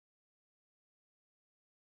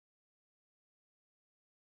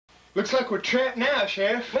Looks like we're trapped now,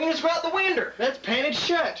 Sheriff. We can just go out the window. That's painted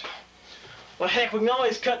shut. Well, heck, we can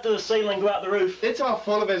always cut through the ceiling and go out the roof. It's all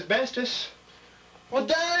full of asbestos. Well,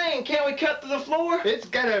 dang, can't we cut through the floor? It's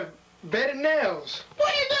got a bed of nails.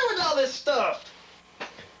 What do you do with all this stuff?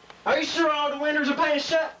 Are you sure all the windows are painted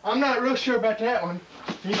shut? I'm not real sure about that one.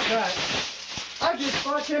 He's right. I just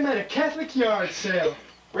bought him at a Catholic yard sale.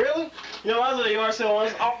 Really? You know, I was at a yard sale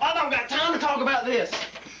once. Oh, I don't got time to talk about this.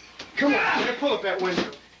 Come on, pull up that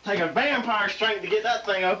window. Take a vampire strength to get that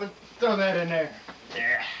thing open. Throw that in there.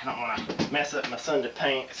 Yeah, I don't want to mess up my Sunday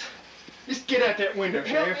pants. Just get out that window,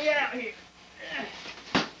 Sheriff. Help me out here.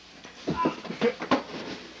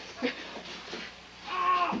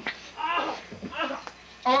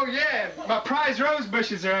 Oh, yeah, my prize rose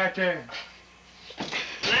bushes are out there.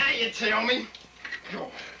 Now you tell me.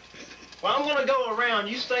 Well, I'm going to go around.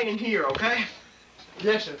 You stay in here, okay?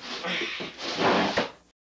 Yes, sir.